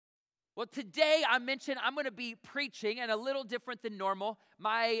Well, today I mentioned I'm going to be preaching and a little different than normal.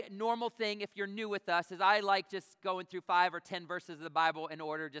 My normal thing, if you're new with us, is I like just going through 5 or 10 verses of the Bible in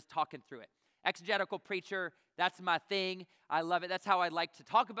order, just talking through it. Exegetical preacher, that's my thing. I love it. That's how I like to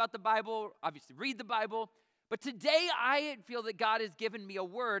talk about the Bible, obviously read the Bible. But today I feel that God has given me a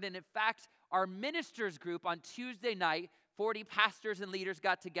word. And in fact, our ministers group on Tuesday night, 40 pastors and leaders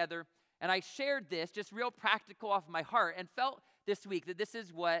got together. And I shared this, just real practical off my heart, and felt this week that this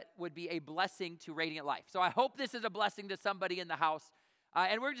is what would be a blessing to Radiant Life. So I hope this is a blessing to somebody in the house.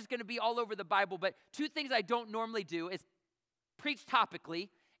 And we're just going to be all over the Bible. But 2 things I don't normally do is preach topically.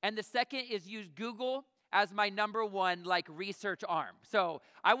 And the second is use Google as my number one research arm. So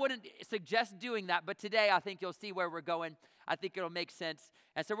I wouldn't suggest doing that. But today I think you'll see where we're going. I think it'll make sense.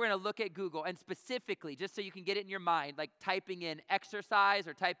 And so we're going to look at Google, and specifically, just so you can get it in your mind, like typing in exercise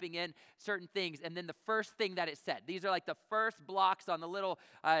or typing in certain things, and then the first thing that it said. These are like the first blocks on the little,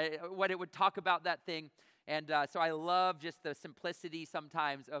 what it would talk about that thing. And so I love just the simplicity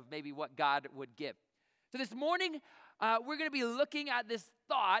sometimes of maybe what God would give. So this morning, we're going to be looking at this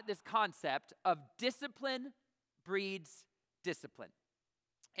thought, this concept of discipline breeds discipline.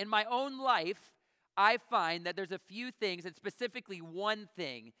 In my own life, I find that there's a few things, and specifically one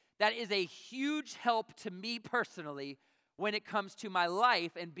thing, that is a huge help to me personally when it comes to my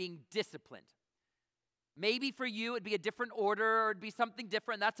life and being disciplined. Maybe for you, it'd be a different order or it'd be something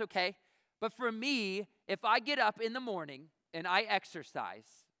different. That's okay. But for me, if I get up in the morning and I exercise,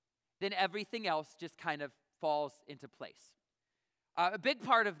 then everything else just kind of falls into place. A big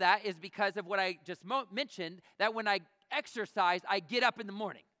part of that is because of what I just mentioned, that when I exercise, I get up in the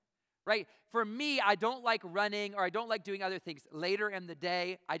morning. Right? For me, I don't like running or I don't like doing other things later in the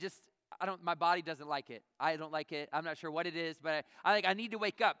day. My body doesn't like it. I don't like it. I'm not sure what it is, but I need to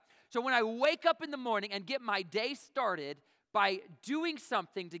wake up. So when I wake up in the morning and get my day started by doing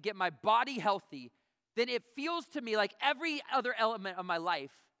something to get my body healthy, then it feels to me like every other element of my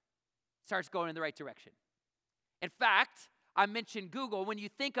life starts going in the right direction. In fact, I mentioned Google. When you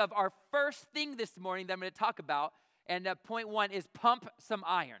think of our first thing this morning that I'm going to talk about, and point 1 is pump some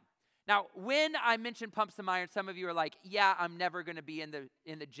iron. Now, when I mentioned pump some iron, some of you are like, yeah, I'm never going to be in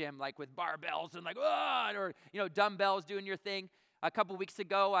the gym with barbells and or dumbbells doing your thing. A couple weeks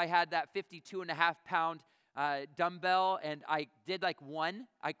ago, I had that 52.5-pound dumbbell, and I did one.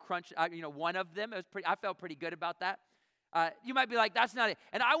 I crunched one of them. I felt pretty good about that. You might be like, that's not it.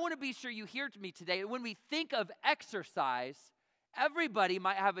 And I want to be sure you hear me today. When we think of exercise, everybody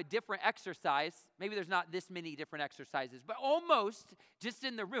might have a different exercise. Maybe there's not this many different exercises, but almost just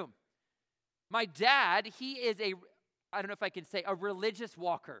in the room. My dad, he is I don't know if I can say, a religious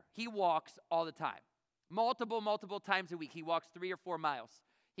walker. He walks all the time. Multiple times a week. He walks 3 or 4 miles.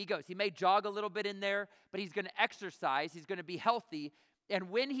 He may jog a little bit in there, but he's going to exercise. He's going to be healthy. And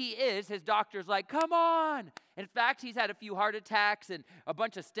when he is, his doctor's like, come on. In fact, he's had a few heart attacks and a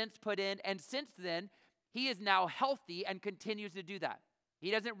bunch of stents put in. And since then, he is now healthy and continues to do that.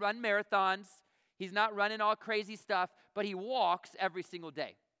 He doesn't run marathons. He's not running all crazy stuff, but he walks every single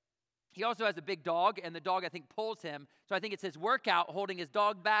day. He also has a big dog, and the dog, I think, pulls him. So I think it's his workout holding his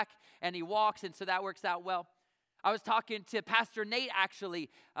dog back, and he walks, and so that works out well. I was talking to Pastor Nate, actually.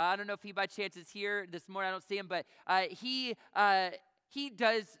 I don't know if he by chance is here this morning. I don't see him, but he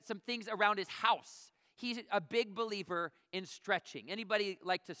does some things around his house. He's a big believer in stretching. Anybody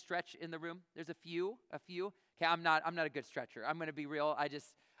like to stretch in the room? There's a few. Okay, I'm not a good stretcher. I'm going to be real.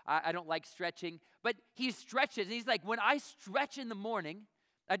 I don't like stretching. But he stretches, and he's like, when I stretch in the morning,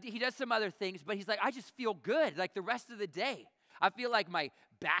 he does some other things, but he's like, I just feel good the rest of the day. I feel like my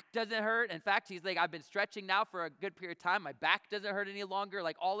back doesn't hurt. In fact, he's like, I've been stretching now for a good period of time. My back doesn't hurt any longer.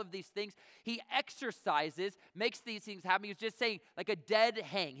 All of these things. He exercises, makes these things happen. He was just saying a dead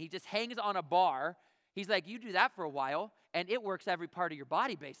hang. He just hangs on a bar. He's like, you do that for a while, and it works every part of your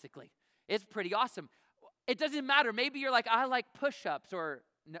body, basically. It's pretty awesome. It doesn't matter. Maybe you're like, I like push-ups, or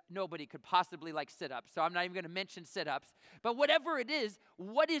nobody could possibly like sit-ups, so I'm not even going to mention sit-ups. But whatever it is,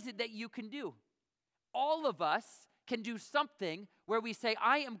 what is it that you can do? All of us can do something where we say,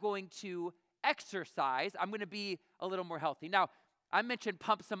 I am going to exercise. I'm going to be a little more healthy. Now, I mentioned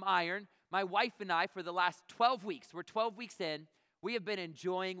pump some iron. My wife and I, for the last 12 weeks, we're 12 weeks in, we have been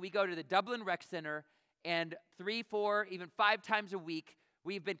enjoying, we go to the Dublin Rec Center, and 3, 4, even 5 times a week,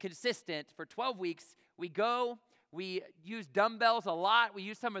 we've been consistent for 12 weeks. We go, we use dumbbells a lot. We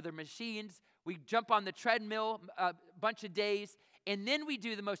use some of their machines. We jump on the treadmill a bunch of days. And then we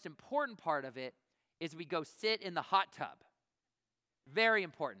do the most important part of it is we go sit in the hot tub. Very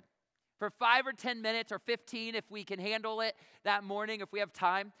important. For 5 or 10 minutes or 15 if we can handle it that morning, if we have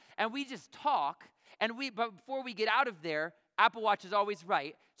time. And we just talk. But before we get out of there, Apple Watch is always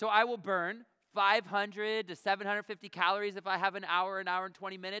right. So I will burn 500 to 750 calories if I have an hour and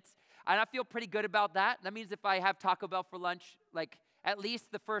 20 minutes. And I feel pretty good about that. That means if I have Taco Bell for lunch, like at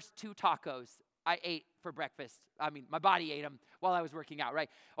least the first 2 tacos I ate for breakfast. I mean, my body ate them while I was working out, right?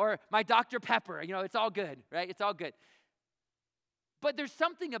 Or my Dr. Pepper, it's all good, right? It's all good. But there's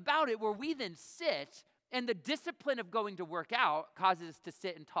something about it where we then sit, and the discipline of going to work out causes us to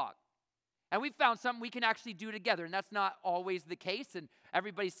sit and talk. And we found something we can actually do together, and that's not always the case, and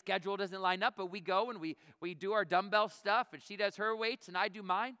everybody's schedule doesn't line up, but we go and we do our dumbbell stuff, and she does her weights, and I do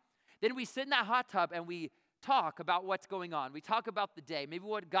mine. Then we sit in that hot tub, and we talk about what's going on. We talk about the day, maybe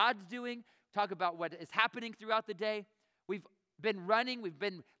what God's doing, talk about what is happening throughout the day. We've been running, we've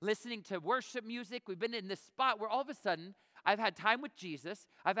been listening to worship music, we've been in this spot where all of a sudden, I've had time with Jesus.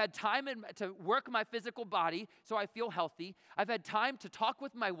 I've had time to work my physical body so I feel healthy. I've had time to talk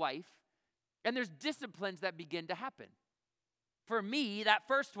with my wife. And there's disciplines that begin to happen. For me, that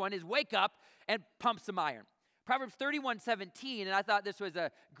first one is wake up and pump some iron. Proverbs 31:17, and I thought this was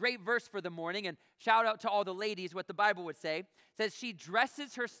a great verse for the morning, and shout out to all the ladies, what the Bible would say, says, she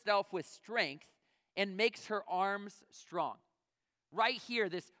dresses herself with strength and makes her arms strong. Right here,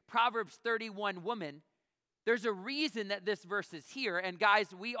 this Proverbs 31 woman, there's a reason that this verse is here, and guys,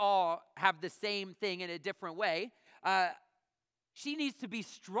 we all have the same thing in a different way. She needs to be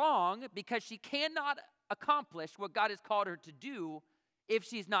strong because she cannot accomplish what God has called her to do if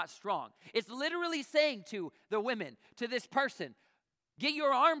she's not strong. It's literally saying to the women, to this person, get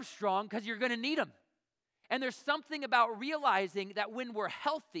your arms strong because you're going to need them. And there's something about realizing that when we're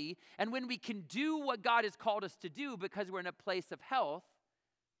healthy and when we can do what God has called us to do because we're in a place of health,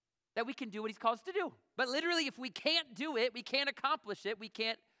 that we can do what he's called us to do. But literally, if we can't do it, we can't accomplish it, we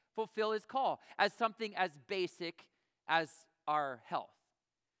can't fulfill his call as something as basic as our health.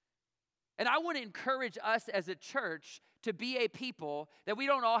 And I want to encourage us as a church to be a people that we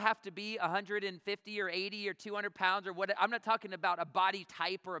don't all have to be 150 or 80 or 200 pounds or what. I'm not talking about a body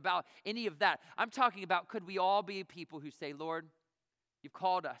type or about any of that. I'm talking about, could we all be people who say, Lord, you've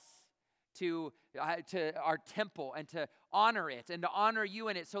called us to our temple and to honor it and to honor you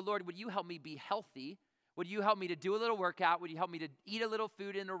in it. So Lord, would you help me be healthy? Would you help me to do a little workout? Would you help me to eat a little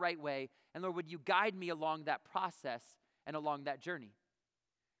food in the right way? And Lord, would you guide me along that process and along that journey?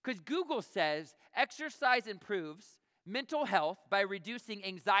 Because Google says exercise improves mental health by reducing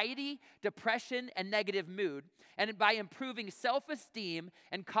anxiety, depression, and negative mood, and by improving self-esteem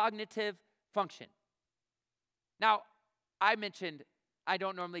and cognitive function. Now, I mentioned I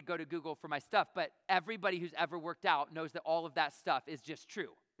don't normally go to Google for my stuff, but everybody who's ever worked out knows that all of that stuff is just true.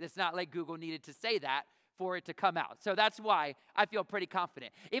 It's not like Google needed to say that for it to come out. So that's why I feel pretty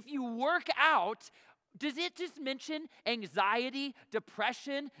confident. If you work out, does it just mention anxiety,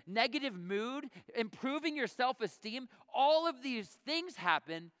 depression, negative mood, improving your self-esteem? All of these things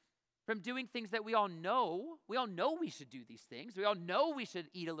happen from doing things that we all know. We all know we should do these things. We all know we should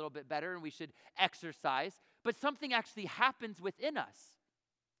eat a little bit better and we should exercise, but something actually happens within us.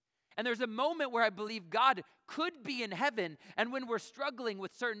 And there's a moment where I believe God could be in heaven, and when we're struggling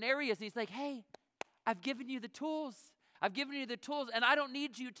with certain areas, he's like, hey, I've given you the tools. I've given you the tools, and I don't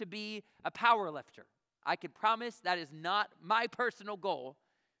need you to be a power lifter. I can promise that is not my personal goal.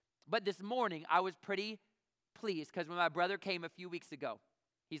 But this morning, I was pretty pleased because when my brother came a few weeks ago,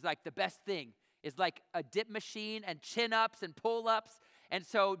 he's like, the best thing is like a dip machine and chin-ups and pull-ups. And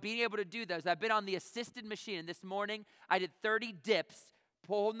so being able to do those, I've been on the assisted machine. And this morning, I did 30 dips,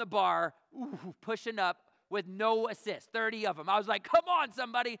 pulling the bar, pushing up with no assist, 30 of them. I was like, come on,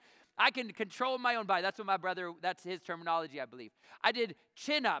 somebody. I can control my own body. That's what my brother, that's his terminology, I believe. I did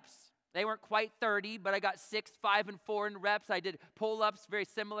chin-ups. They weren't quite 30, but I got 6, 5, and 4 in reps. I did pull-ups, very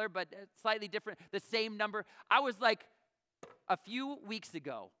similar, but slightly different, the same number. I was like, a few weeks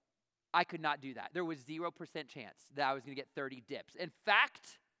ago, I could not do that. There was 0% chance that I was going to get 30 dips. In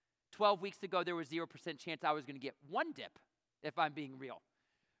fact, 12 weeks ago, there was 0% chance I was going to get 1 dip, if I'm being real.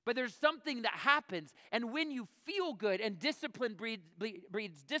 But there's something that happens, and when you feel good, and discipline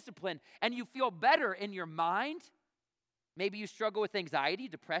breeds discipline, and you feel better in your mind, maybe you struggle with anxiety,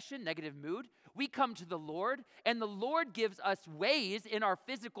 depression, negative mood, we come to the Lord, and the Lord gives us ways in our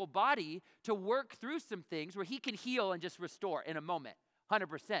physical body to work through some things where he can heal and just restore in a moment,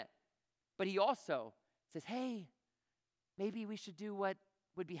 100%. But he also says, hey, maybe we should do what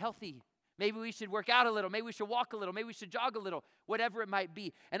would be healthy. Maybe we should work out a little. Maybe we should walk a little. Maybe we should jog a little, whatever it might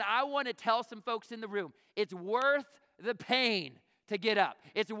be. And I want to tell some folks in the room, it's worth the pain to get up.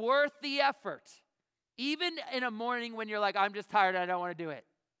 It's worth the effort. Even in a morning when you're like, I'm just tired, I don't want to do it.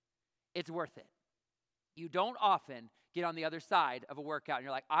 It's worth it. You don't often get on the other side of a workout and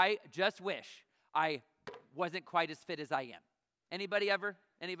you're like, I just wish I wasn't quite as fit as I am. Anybody ever?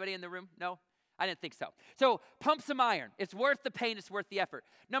 Anybody in the room? No? I didn't think so. So pump some iron. It's worth the pain. It's worth the effort.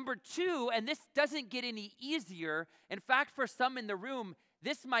 Number 2, and this doesn't get any easier. In fact, for some in the room,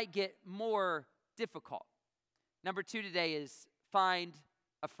 this might get more difficult. Number 2 today is find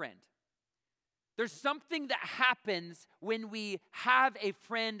a friend. There's something that happens when we have a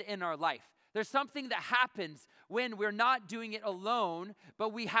friend in our life. There's something that happens when we're not doing it alone,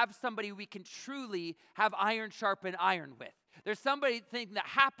 but we have somebody we can truly have iron sharpen iron with. There's something that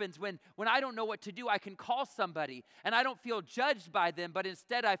happens when I don't know what to do, I can call somebody and I don't feel judged by them, but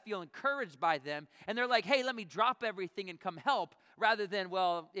instead I feel encouraged by them. And they're like, hey, let me drop everything and come help, rather than,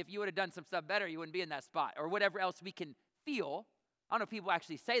 well, if you would have done some stuff better, you wouldn't be in that spot, or whatever else we can feel. I don't know if people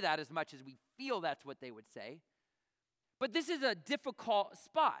actually say that as much as we feel that's what they would say. But this is a difficult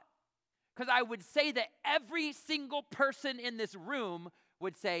spot, because I would say that every single person in this room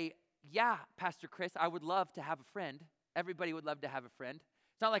would say, yeah, Pastor Chris, I would love to have a friend. Everybody would love to have a friend.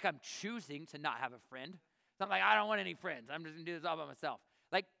 It's not like I'm choosing to not have a friend. It's not like I don't want any friends. I'm just going to do this all by myself.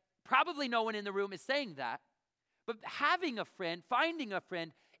 Like, probably no one in the room is saying that. But having a friend, finding a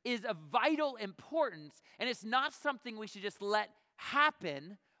friend, is of vital importance. And it's not something we should just let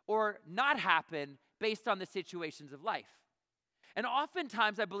happen or not happen based on the situations of life. And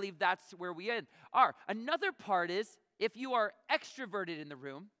oftentimes, I believe that's where we are. Another part is, if you are extroverted in the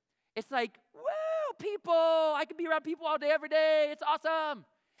room, it's like, woo, people, I can be around people all day, every day. It's awesome.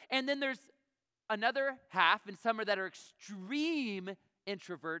 And then there's another half, and some that are extreme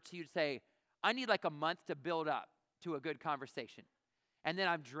introverts. You'd say, I need like a month to build up to a good conversation. And then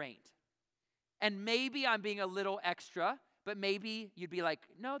I'm drained. And maybe I'm being a little extra, but maybe you'd be like,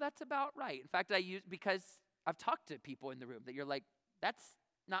 no, that's about right. In fact, because I've talked to people in the room that you're like, that's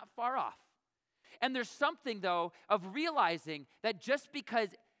not far off. And there's something, though, of realizing that just because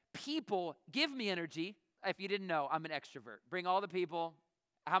people give me energy, if you didn't know, I'm an extrovert. Bring all the people.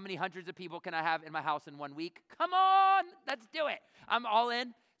 How many hundreds of people can I have in my house in 1 week? Come on, let's do it. I'm all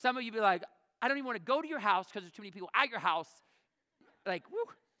in. Some of you be like, I don't even want to go to your house because there's too many people at your house. Like, woo.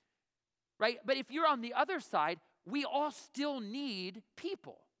 Right? But if you're on the other side, we all still need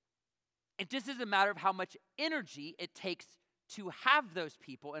people. It just is a matter of how much energy it takes to have those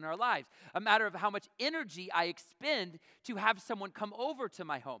people in our lives. A matter of how much energy I expend to have someone come over to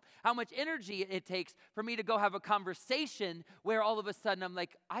my home. How much energy it takes for me to go have a conversation where all of a sudden I'm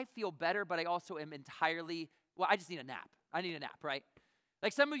like, I feel better, but I also am I just need a nap. I need a nap, right?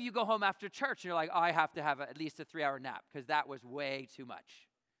 Like some of you go home after church and you're like, oh, I have to have at least a 3-hour nap because that was way too much.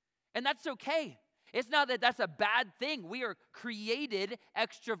 And that's okay. It's not that that's a bad thing. We are created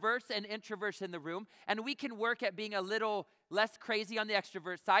extroverts and introverts in the room, and we can work at being a little less crazy on the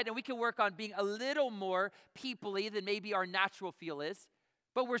extrovert side, and we can work on being a little more people-y than maybe our natural feel is,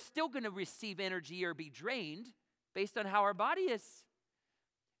 but we're still going to receive energy or be drained based on how our body is.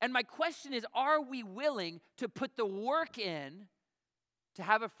 And my question is, are we willing to put the work in to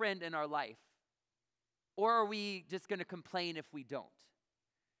have a friend in our life? Or are we just going to complain if we don't?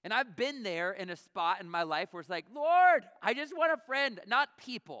 And I've been there in a spot in my life where it's like, Lord, I just want a friend, not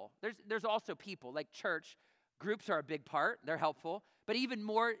people. There's also people, like church. Groups are a big part. They're helpful. But even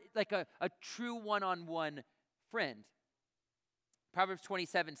more like a true one-on-one friend. Proverbs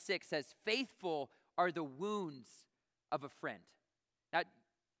 27:6 says, faithful are the wounds of a friend. Now,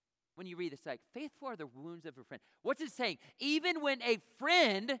 when you read this, like, faithful are the wounds of a friend. What's it saying? Even when a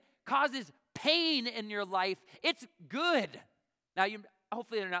friend causes pain in your life, it's good. Now,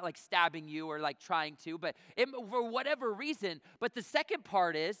 hopefully they're not like stabbing you or like trying to, but for whatever reason. But the second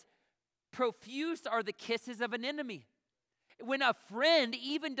part is, profuse are the kisses of an enemy. When a friend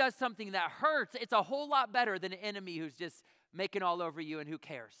even does something that hurts, it's a whole lot better than an enemy who's just making all over you and who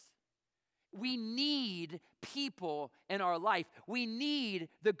cares. We need people in our life. We need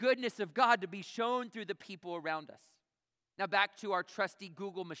the goodness of God to be shown through the people around us. Now back to our trusty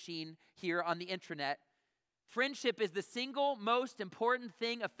Google machine here on the intranet. Friendship is the single most important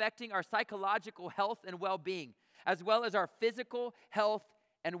thing affecting our psychological health and well-being, as well as our physical health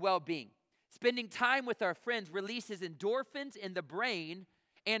and well-being. Spending time with our friends releases endorphins in the brain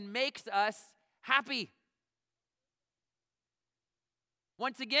and makes us happy.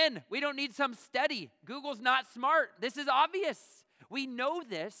 Once again, we don't need some study. Google's not smart. This is obvious. We know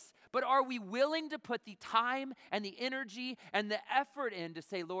this, but are we willing to put the time and the energy and the effort in to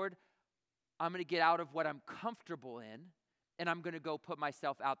say, Lord, I'm going to get out of what I'm comfortable in, and I'm going to go put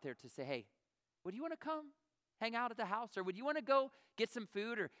myself out there to say, hey, would you want to come hang out at the house? Or would you want to go get some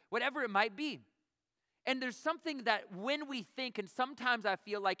food or whatever it might be? And there's something that when we think, and sometimes I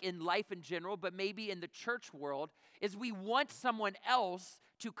feel like in life in general, but maybe in the church world, is we want someone else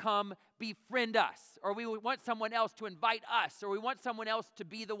to come befriend us, or we want someone else to invite us, or we want someone else to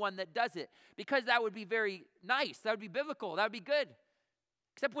be the one that does it, because that would be very nice. That would be biblical. That would be good.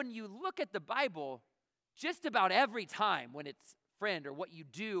 Except when you look at the Bible, just about every time when it's friend or what you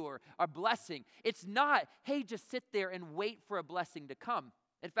do or a blessing, it's not, hey, just sit there and wait for a blessing to come.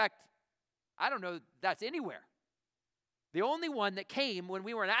 In fact, I don't know that's anywhere. The only one that came when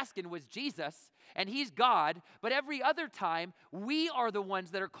we weren't asking was Jesus, and he's God. But every other time, we are the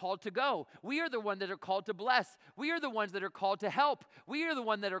ones that are called to go. We are the ones that are called to bless. We are the ones that are called to help. We are the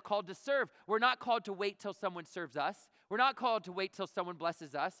ones that are called to serve. We're not called to wait till someone serves us. We're not called to wait till someone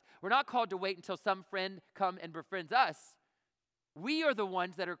blesses us. We're not called to wait until some friend come and befriends us. We are the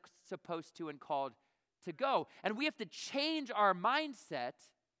ones that are supposed to and called to go. And we have to change our mindset.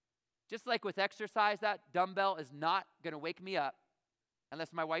 Just like with exercise, that dumbbell is not going to wake me up.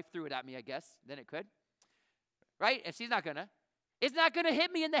 Unless my wife threw it at me, I guess. Then it could. Right? And she's not going to. It's not going to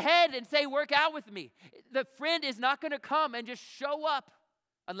hit me in the head and say, work out with me. The friend is not going to come and just show up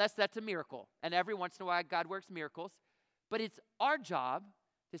unless that's a miracle. And every once in a while, God works miracles. But it's our job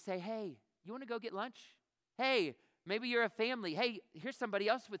to say, hey, you want to go get lunch? Hey, maybe you're a family. Hey, here's somebody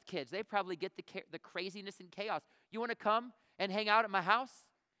else with kids. They probably get the craziness and chaos. You want to come and hang out at my house?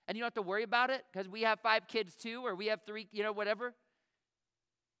 And you don't have to worry about it because we have 5 kids too, or we have 3, whatever.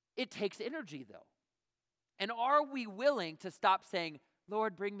 It takes energy though. And are we willing to stop saying,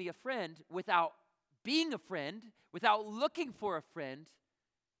 Lord, bring me a friend, without being a friend, without looking for a friend?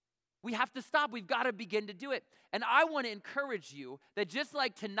 We have to stop. We've got to begin to do it. And I want to encourage you that just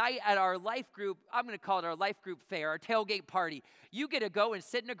like tonight at our life group, I'm going to call it our life group fair, our tailgate party, you get to go and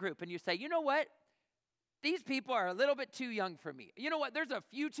sit in a group and you say, you know what? These people are a little bit too young for me. You know what? There's a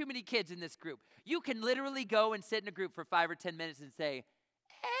few too many kids in this group. You can literally go and sit in a group for 5 or 10 minutes and say,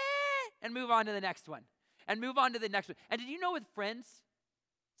 and move on to the next one. And move on to the next one. And did you know with friends,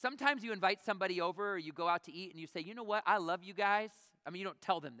 sometimes you invite somebody over or you go out to eat and you say, you know what? I love you guys. I mean, you don't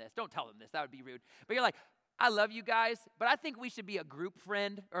tell them this. Don't tell them this. That would be rude. But you're like, I love you guys, but I think we should be a group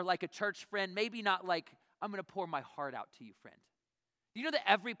friend or like a church friend. Maybe not like, I'm going to pour my heart out to you, friend. You know that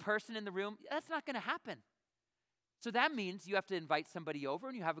every person in the room, that's not going to happen. So that means you have to invite somebody over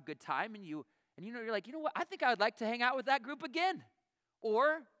and you have a good time and you're like, you know what? I think I would like to hang out with that group again.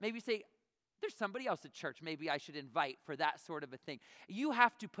 Or maybe say, there's somebody else at church maybe I should invite for that sort of a thing. You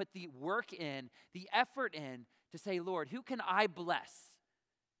have to put the work in, the effort in to say, Lord, who can I bless?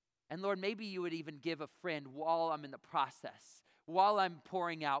 And Lord, maybe you would even give a friend while I'm in the process, while I'm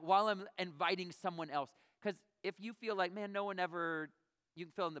pouring out, while I'm inviting someone else. Because if you feel like, man, no one ever, you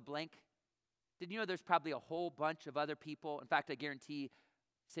can fill in the blank. Did you know there's probably a whole bunch of other people, in fact, I guarantee,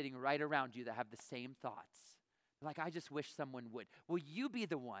 sitting right around you that have the same thoughts. Like, I just wish someone would. Will you be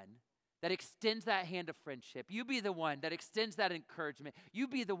the one that extends that hand of friendship? You be the one that extends that encouragement. You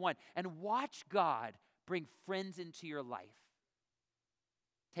be the one. And watch God bring friends into your life.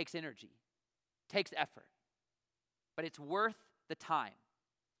 Takes energy. Takes effort. But it's worth the time.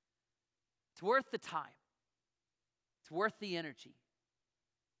 It's worth the time. It's worth the energy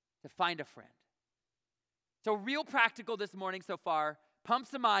to find a friend. So real practical this morning so far. Pump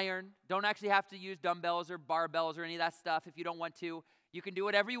some iron. Don't actually have to use dumbbells or barbells or any of that stuff if you don't want to. You can do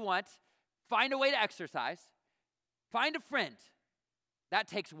whatever you want. Find a way to exercise. Find a friend. That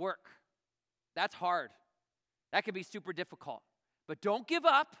takes work. That's hard. That can be super difficult. But don't give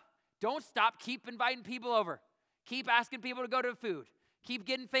up. Don't stop. Keep inviting people over. Keep asking people to go to food. Keep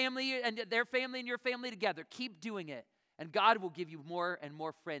getting family and their family and your family together. Keep doing it. And God will give you more and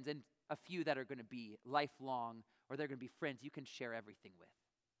more friends, and a few that are going to be lifelong, or they're going to be friends you can share everything with.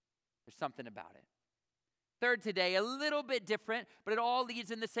 There's something about it. Third today, a little bit different, but it all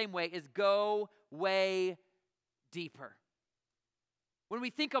leads in the same way, is go way deeper. When we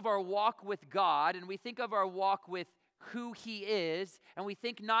think of our walk with God, and we think of our walk with who He is, and we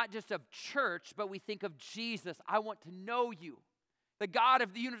think not just of church, but we think of Jesus. I want to know you. The God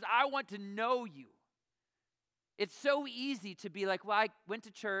of the universe, I want to know you. It's so easy to be like, well, I went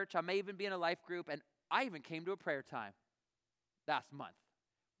to church, I may even be in a life group, and I even came to a prayer time last month.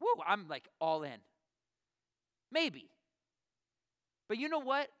 Woo, I'm like all in. Maybe. But you know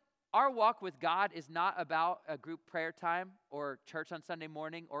what? Our walk with God is not about a group prayer time or church on Sunday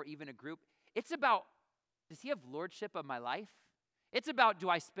morning or even a group. It's about, does He have lordship of my life? It's about, do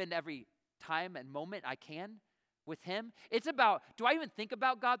I spend every time and moment I can with Him? It's about, do I even think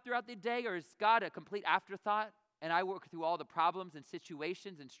about God throughout the day, or is God a complete afterthought and I work through all the problems and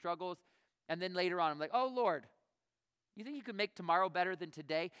situations and struggles, and then later on I'm like, oh Lord, you think you could make tomorrow better than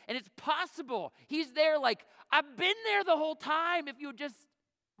today? And it's possible. He's there like, I've been there the whole time if you would just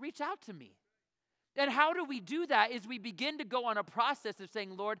reach out to me. And how do we do that is we begin to go on a process of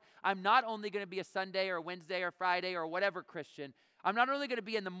saying, Lord, I'm not only going to be a Sunday or Wednesday or Friday or whatever Christian. I'm not only going to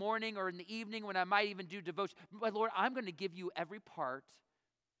be in the morning or in the evening when I might even do devotion, but Lord, I'm going to give you every part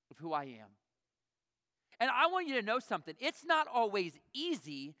of who I am. And I want you to know something. It's not always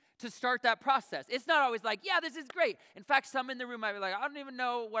easy to start that process. It's not always like, yeah, this is great. In fact, some in the room might be like, I don't even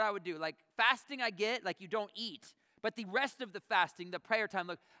know what I would do. Like fasting I get, like you don't eat. But the rest of the fasting, the prayer time,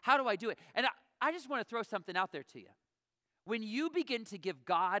 look, how do I do it? And I just want to throw something out there to you. When you begin to give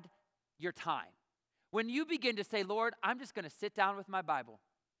God your time, when you begin to say, Lord, I'm just going to sit down with my Bible.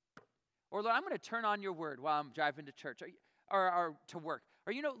 Or Lord, I'm going to turn on your word while I'm driving to church or to work.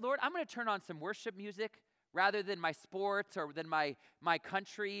 Or, Lord, I'm going to turn on some worship music rather than my sports or than my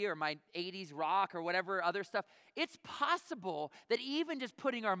country or my 80s rock or whatever other stuff. It's possible that even just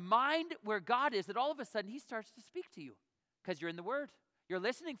putting our mind where God is, that all of a sudden he starts to speak to you because you're in the Word. You're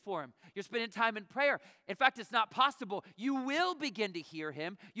listening for him. You're spending time in prayer. In fact, it's not possible. You will begin to hear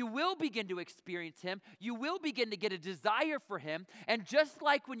him. You will begin to experience him. You will begin to get a desire for him. And just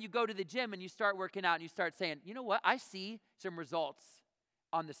like when you go to the gym and you start working out and you start saying, you know what? I see some results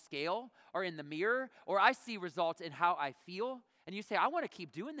on the scale or in the mirror, or I see results in how I feel. And you say, I want to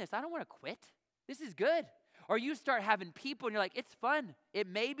keep doing this. I don't want to quit. This is good. Or you start having people and you're like, it's fun. It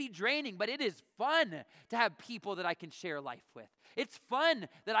may be draining, but it is fun to have people that I can share life with. It's fun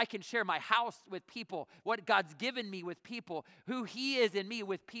that I can share my house with people, what God's given me with people, who he is in me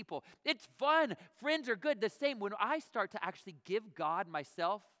with people. It's fun. Friends are good. The same when I start to actually give God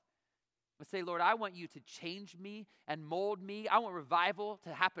myself, I say, Lord, I want you to change me and mold me. I want revival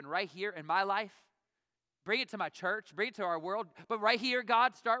to happen right here in my life. Bring it to my church, bring it to our world. But right here,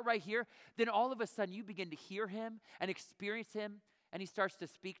 God, start right here. Then all of a sudden you begin to hear him and experience him, and he starts to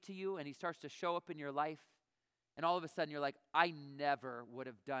speak to you and he starts to show up in your life. And all of a sudden you're like, I never would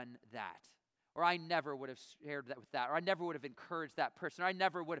have done that. Or I never would have shared that with that. Or I never would have encouraged that person. Or I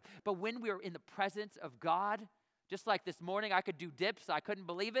never would have. But when we are in the presence of God, just like this morning, I could do dips. I couldn't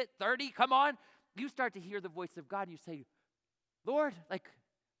believe it. 30, come on. You start to hear the voice of God and you say, Lord,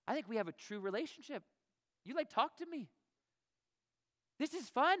 I think we have a true relationship. You talk to me. This is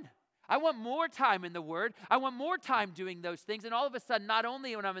fun. I want more time in the Word. I want more time doing those things. And all of a sudden, not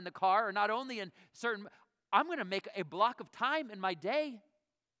only when I'm in the car or not only in I'm going to make a block of time in my day.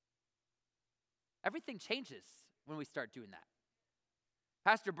 Everything changes when we start doing that.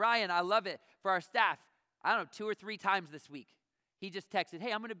 Pastor Brian, I love it, for our staff, I don't know, 2 or 3 times this week, he just texted,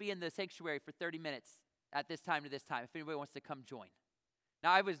 hey, I'm going to be in the sanctuary for 30 minutes at this time to this time if anybody wants to come join.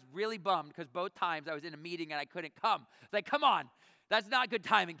 Now, I was really bummed because both times I was in a meeting and I couldn't come. It's like, come on, that's not good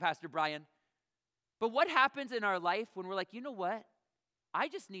timing, Pastor Brian. But what happens in our life when we're like, you know what? I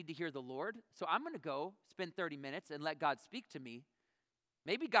just need to hear the Lord, so I'm going to go spend 30 minutes and let God speak to me.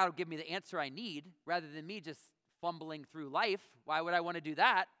 Maybe God will give me the answer I need rather than me just fumbling through life. Why would I want to do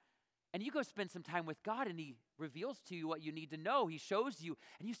that? And you go spend some time with God and he reveals to you what you need to know. He shows you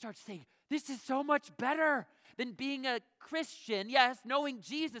and you start saying, this is so much better than being a Christian. Yes, knowing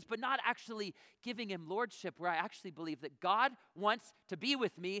Jesus, but not actually giving him lordship, where I actually believe that God wants to be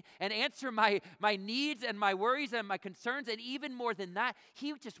with me and answer my needs and my worries and my concerns. And even more than that,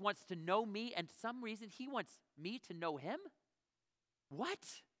 he just wants to know me. And for some reason, he wants me to know him. What?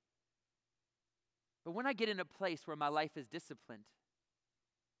 But when I get in a place where my life is disciplined,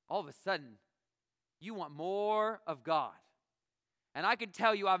 all of a sudden, you want more of God. And I can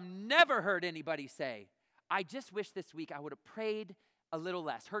tell you, I've never heard anybody say, I just wish this week I would have prayed a little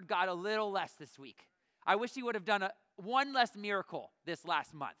less, heard God a little less this week. I wish he would have done one less miracle this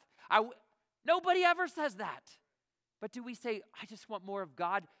last month. Nobody ever says that. But do we say, I just want more of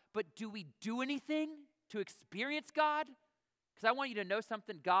God? But do we do anything to experience God? Because I want you to know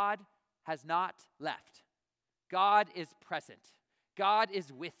something. God has not left. God is present. God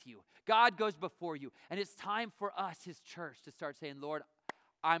is with you. God goes before you. And it's time for us, his church, to start saying, Lord,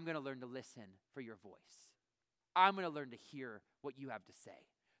 I'm going to learn to listen for your voice. I'm going to learn to hear what you have to say.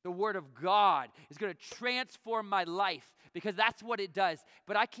 The word of God is going to transform my life because that's what it does.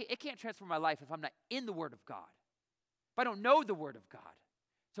 But it can't transform my life if I'm not in the word of God, if I don't know the word of God.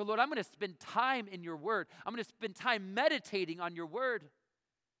 So, Lord, I'm going to spend time in your word. I'm going to spend time meditating on your word.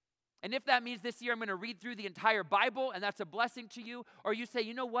 And if that means this year I'm going to read through the entire Bible and that's a blessing to you, or you say,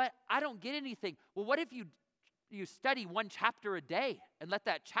 you know what, I don't get anything. Well, what if you study one chapter a day and let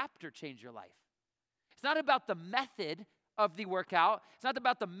that chapter change your life? It's not about the method of the workout. It's not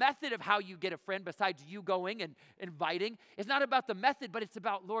about the method of how you get a friend besides you going and inviting. It's not about the method, but it's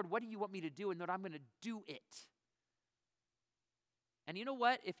about, Lord, what do you want me to do? And Lord, I'm going to do it. And you know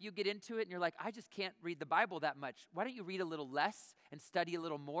what? If you get into it and you're like, I just can't read the Bible that much, why don't you read a little less and study a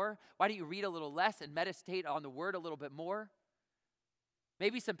little more? Why don't you read a little less and meditate on the word a little bit more?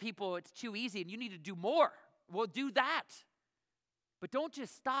 Maybe some people, it's too easy and you need to do more. Well, do that. But don't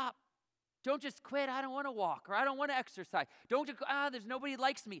just stop. Don't just quit. I don't want to walk or I don't want to exercise. Don't just go, there's nobody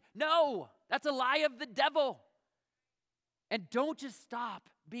likes me. No, that's a lie of the devil. And don't just stop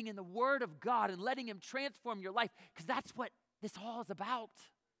being in the Word of God and letting Him transform your life, because that's what this all is about.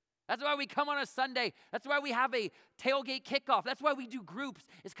 That's why we come on a Sunday. That's why we have a tailgate kickoff. That's why we do groups.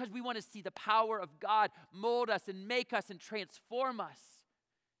 It's because we want to see the power of God mold us and make us and transform us.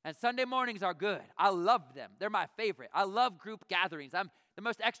 And Sunday mornings are good. I love them. They're my favorite. I love group gatherings. I'm the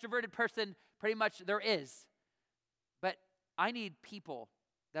most extroverted person pretty much there is. But I need people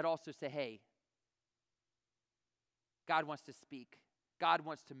that also say, hey, God wants to speak. God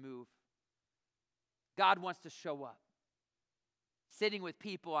wants to move. God wants to show up. Sitting with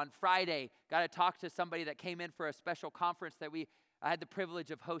people on Friday, got to talk to somebody that came in for a special conference that I had the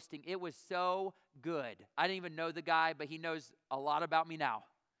privilege of hosting. It was so good. I didn't even know the guy, but he knows a lot about me now.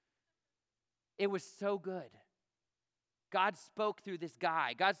 It was so good. God spoke through this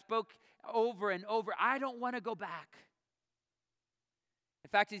guy. God spoke over and over. I don't want to go back. In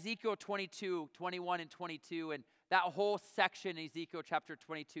fact, Ezekiel 22, 21 and 22, and that whole section in Ezekiel chapter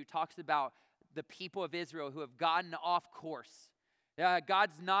 22 talks about the people of Israel who have gotten off course.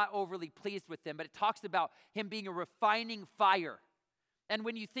 God's not overly pleased with them, but it talks about Him being a refining fire. And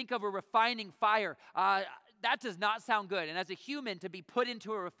when you think of a refining fire, that does not sound good. And as a human, to be put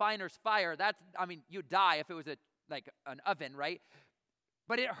into a refiner's fire, you'd die if it was like an oven, right?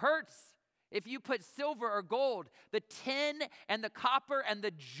 But it hurts. If you put silver or gold, the tin and the copper and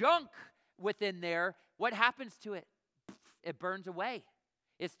the junk within there, what happens to it? It burns away.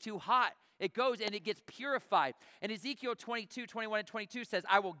 It's too hot. It goes and it gets purified. And Ezekiel 22, 21 and 22 says,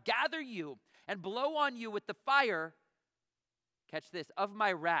 I will gather you and blow on you with the fire, catch this, of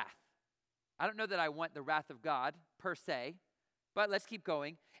my wrath. I don't know that I want the wrath of God per se, but let's keep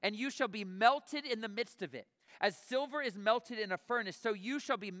going. And you shall be melted in the midst of it. As silver is melted in a furnace, so you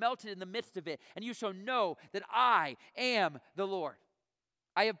shall be melted in the midst of it, and you shall know that I am the Lord.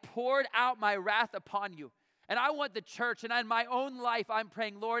 I have poured out my wrath upon you. And I want the church, and in my own life, I'm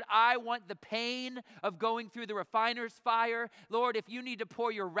praying, Lord, I want the pain of going through the refiner's fire. Lord, if you need to pour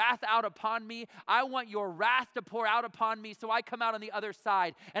your wrath out upon me, I want your wrath to pour out upon me so I come out on the other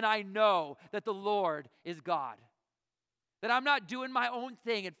side, and I know that the Lord is God. That I'm not doing my own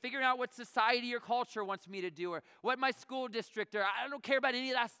thing and figuring out what society or culture wants me to do or what my school district or I don't care about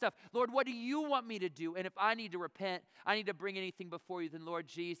any of that stuff. Lord, what do you want me to do? And if I need to repent, I need to bring anything before you, then Lord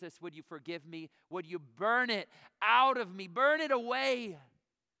Jesus, would you forgive me? Would you burn it out of me? Burn it away.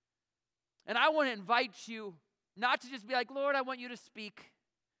 And I want to invite you not to just be like, Lord, I want you to speak.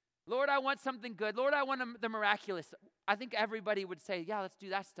 Lord, I want something good. Lord, I want the miraculous. I think everybody would say, yeah, let's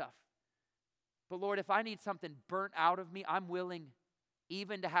do that stuff. But Lord, if I need something burnt out of me, I'm willing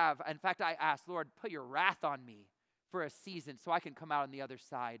even to have, in fact, I ask, Lord, put your wrath on me for a season so I can come out on the other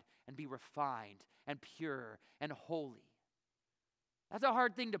side and be refined and pure and holy. That's a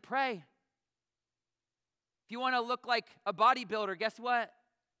hard thing to pray. If you want to look like a bodybuilder, guess what?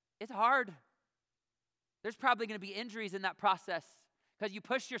 It's hard. There's probably going to be injuries in that process because you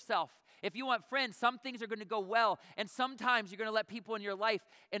push yourself. If you want friends, some things are going to go well, and sometimes you're going to let people in your life,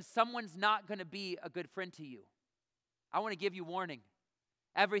 and someone's not going to be a good friend to you. I want to give you warning.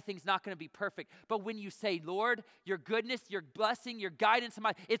 Everything's not going to be perfect. But when you say, Lord, your goodness, your blessing, your guidance,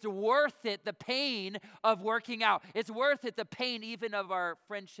 it's worth it, the pain of working out. It's worth it, the pain even of our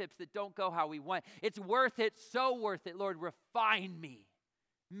friendships that don't go how we want. It's worth it, so worth it. Lord, refine me.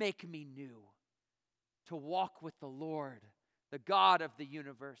 Make me new to walk with the Lord, the God of the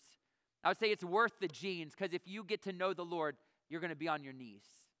universe. I would say it's worth the jeans because if you get to know the Lord, you're going to be on your knees.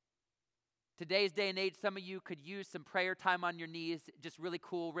 Today's day and age, some of you could use some prayer time on your knees, just really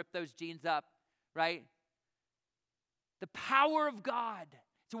cool, rip those jeans up, right? The power of God.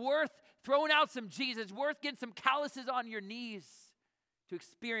 It's worth throwing out some jeans. It's worth getting some calluses on your knees to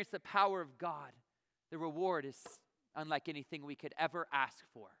experience the power of God. The reward is unlike anything we could ever ask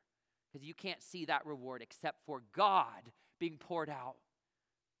for because you can't see that reward except for God being poured out.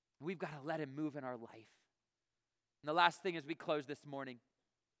 We've got to let him move in our life. And the last thing as we close this morning,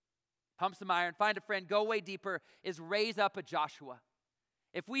 pump some iron, find a friend, go way deeper, is raise up a Joshua.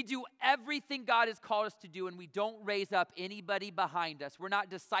 If we do everything God has called us to do and we don't raise up anybody behind us, we're not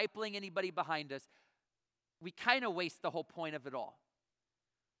discipling anybody behind us, we kind of waste the whole point of it all.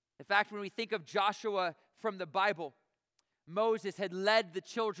 In fact, when we think of Joshua from the Bible, Moses had led the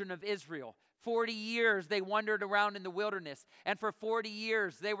children of Israel 40 years they wandered around in the wilderness. And for 40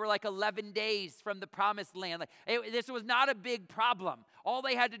 years, they were like 11 days from the promised land. This was not a big problem. All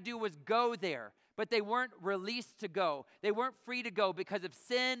they had to do was go there. But they weren't released to go. They weren't free to go because of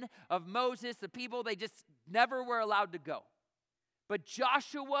sin, of Moses, the people. They just never were allowed to go. But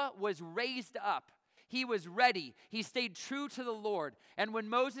Joshua was raised up. He was ready. He stayed true to the Lord. And when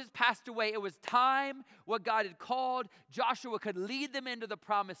Moses passed away, it was time, what God had called. Joshua could lead them into the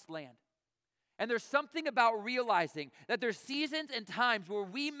promised land. And there's something about realizing that there's seasons and times where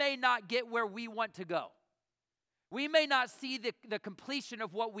we may not get where we want to go. We may not see the completion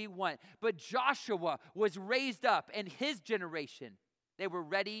of what we want, but Joshua was raised up, and his generation, they were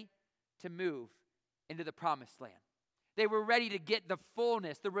ready to move into the promised land. They were ready to get the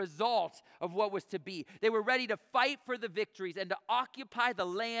fullness, the result of what was to be. They were ready to fight for the victories and to occupy the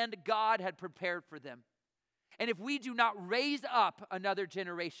land God had prepared for them. And if we do not raise up another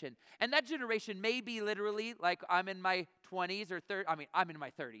generation, and that generation may be literally like I'm in my 20s or 30s, I'm in my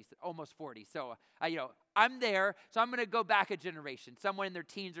 30s, almost 40. So, I'm there, so I'm going to go back a generation, someone in their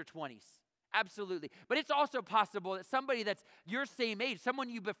teens or 20s. Absolutely. But it's also possible that somebody that's your same age, someone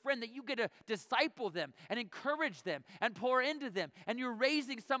you befriend, that you get to disciple them and encourage them and pour into them, and you're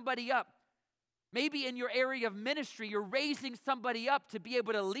raising somebody up. Maybe in your area of ministry, you're raising somebody up to be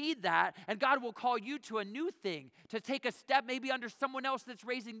able to lead that, and God will call you to a new thing, to take a step maybe under someone else that's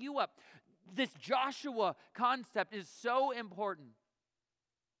raising you up. This Joshua concept is so important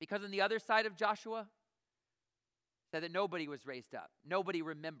because on the other side of Joshua, said that nobody was raised up. Nobody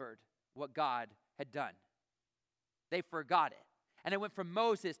remembered what God had done. They forgot it. And it went from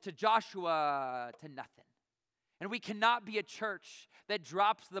Moses to Joshua to nothing. And we cannot be a church that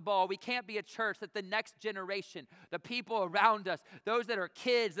drops the ball. We can't be a church that the next generation, the people around us, those that are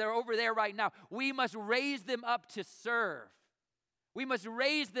kids, that are over there right now, we must raise them up to serve. We must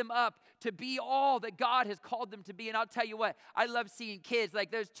raise them up to be all that God has called them to be. And I'll tell you what, I love seeing kids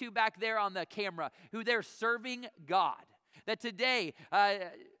like those two back there on the camera who they're serving God. That today,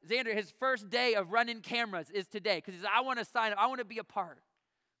 Xander, his first day of running cameras is today because he says, I want to sign up. I want to be a part.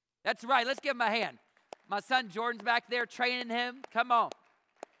 That's right. Let's give him a hand. My son Jordan's back there training him. Come on.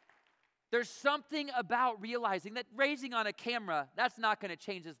 There's something about realizing that raising on a camera, that's not going to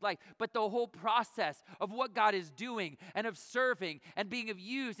change his life. But the whole process of what God is doing and of serving and being of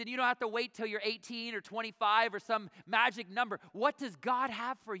used, and you don't have to wait till you're 18 or 25 or some magic number. What does God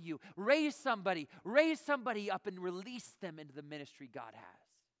have for you? Raise somebody up and release them into the ministry God has.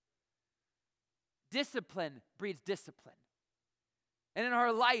 Discipline breeds discipline. And in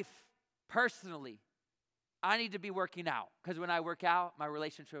our life, personally, I need to be working out because when I work out, my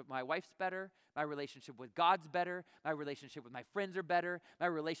relationship with my wife's better, my relationship with God's better, my relationship with my friends are better, my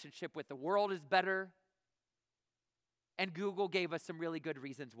relationship with the world is better. And Google gave us some really good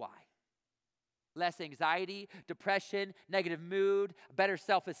reasons why. Less anxiety, depression, negative mood, better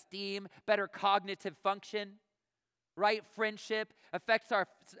self-esteem, better cognitive function. Right friendship affects our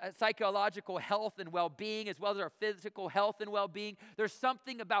psychological health and well-being as well as our physical health and well-being. There's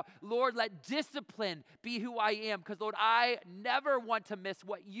something about, Lord, let discipline be who I am because, Lord, I never want to miss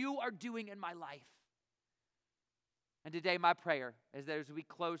what you are doing in my life. And today my prayer is that as we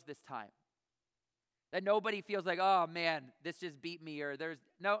close this time, that nobody feels like, oh man, this just beat me, or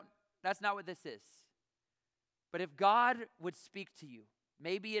no, that's not what this is. But if God would speak to you,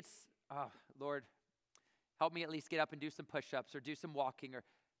 maybe it's, oh, Lord, help me at least get up and do some push-ups or do some walking, or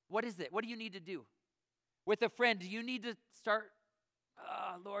what is it? What do you need to do? With a friend, do you need to start,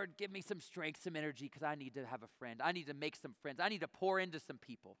 Lord, give me some strength, some energy, because I need to have a friend. I need to make some friends. I need to pour into some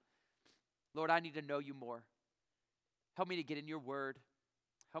people. Lord, I need to know you more. Help me to get in your word.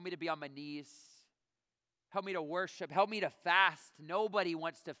 Help me to be on my knees. Help me to worship. Help me to fast. Nobody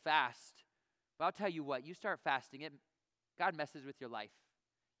wants to fast. But I'll tell you what, you start fasting, God messes with your life.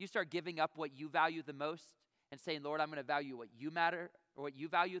 You start giving up what you value the most and saying, Lord, I'm going to value what you matter or what you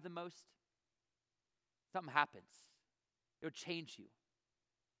value the most. Something happens. It'll change you.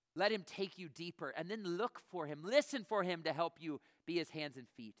 Let him take you deeper and then look for him. Listen for him to help you be his hands and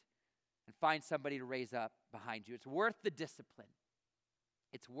feet and find somebody to raise up behind you. It's worth the discipline.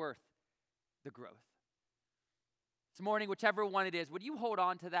 It's worth the growth. This morning, whichever one it is, would you hold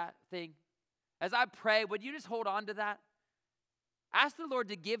on to that thing? As I pray, would you just hold on to that? Ask the Lord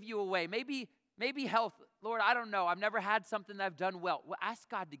to give you a way. Maybe health. Lord, I don't know. I've never had something that I've done well. Well, ask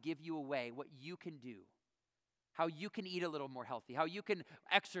God to give you a way, what you can do, how you can eat a little more healthy, how you can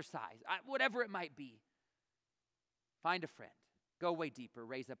exercise, whatever it might be. Find a friend. Go way deeper.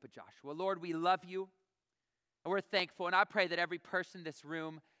 Raise up a Joshua. Lord, we love you, and we're thankful. And I pray that every person in this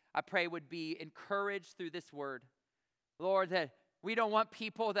room, I pray would be encouraged through this word. Lord, that We don't want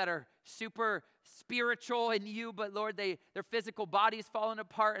people that are super spiritual in you, but Lord, their physical body's falling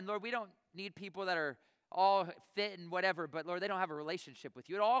apart. And Lord, we don't need people that are all fit and whatever, but Lord, they don't have a relationship with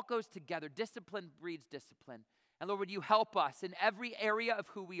you. It all goes together. Discipline breeds discipline. And Lord, would you help us in every area of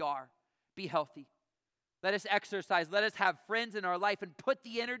who we are be healthy? Let us exercise. Let us have friends in our life and put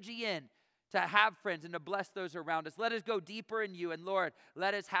the energy in to have friends and to bless those around us. Let us go deeper in you. And Lord,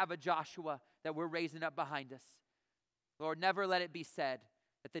 let us have a Joshua that we're raising up behind us. Lord, never let it be said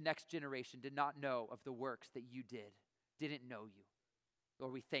that the next generation did not know of the works that you didn't know you.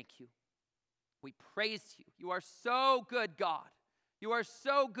 Lord, we thank you. We praise you. You are so good, God. You are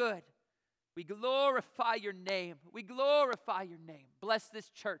so good. We glorify your name. We glorify your name. Bless this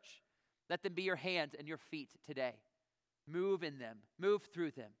church. Let them be your hands and your feet today. Move in them. Move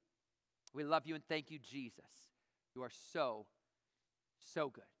through them. We love you and thank you, Jesus. You are so, so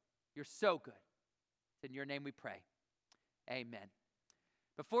good. You're so good. In your name we pray. Amen.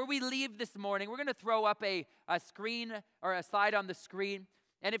 Before we leave this morning, we're going to throw up a screen or a slide on the screen.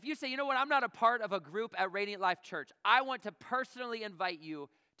 And if you say, you know what, I'm not a part of a group at Radiant Life Church, I want to personally invite you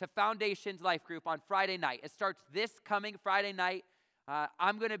to Foundations Life Group on Friday night. It starts this coming Friday night.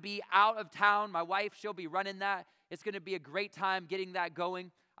 I'm going to be out of town. My wife, she'll be running that. It's going to be a great time getting that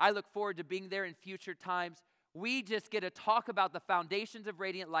going. I look forward to being there in future times. We just get to talk about the foundations of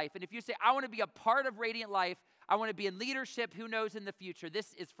Radiant Life. And if you say, I want to be a part of Radiant Life, I want to be in leadership, who knows in the future,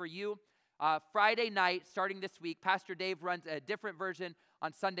 this is for you. Friday night, starting this week, Pastor Dave runs a different version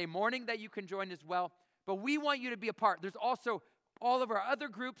on Sunday morning that you can join as well. But we want you to be a part. There's also all of our other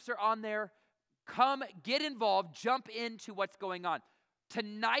groups are on there. Come, get involved, jump into what's going on.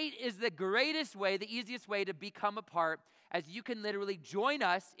 Tonight is the greatest way, the easiest way to become a part, as you can literally join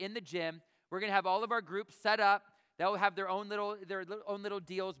us in the gym. We're going to have all of our groups set up. They'll have their own little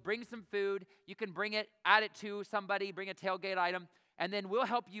deals. Bring some food. You can bring it, add it to somebody, bring a tailgate item, and then we'll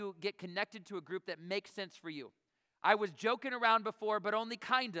help you get connected to a group that makes sense for you. I was joking around before, but only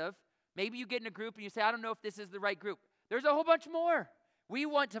kind of. Maybe you get in a group and you say, I don't know if this is the right group. There's a whole bunch more. We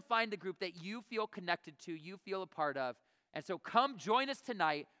want to find the group that you feel connected to, you feel a part of. And so come join us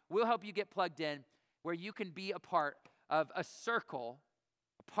tonight. We'll help you get plugged in where you can be a part of a circle,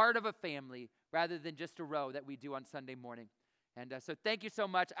 a part of a family, rather than just a row that we do on Sunday morning. And so thank you so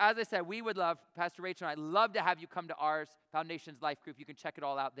much. As I said, we would love, Pastor Rachel and I love to have you come to ours, Foundations Life Group. You can check it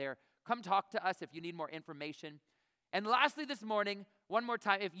all out there. Come talk to us if you need more information. And lastly this morning, one more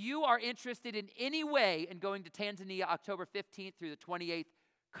time, if you are interested in any way in going to Tanzania October 15th through the 28th,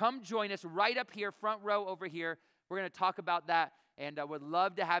 come join us right up here, front row over here. We're going to talk about that, and I would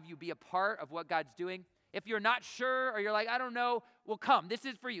love to have you be a part of what God's doing. If you're not sure or you're like, I don't know, well, come. This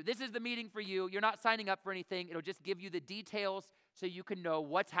is for you. This is the meeting for you. You're not signing up for anything. It'll just give you the details so you can know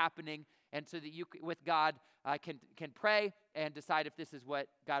what's happening and so that you, with God, can pray and decide if this is what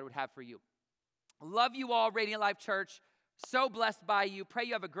God would have for you. Love you all, Radiant Life Church. So blessed by you. Pray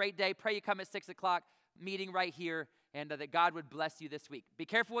you have a great day. Pray you come at 6 o'clock, meeting right here, and that God would bless you this week. Be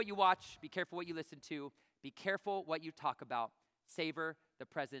careful what you watch. Be careful what you listen to. Be careful what you talk about. Savor the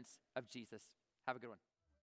presence of Jesus. Have a good one.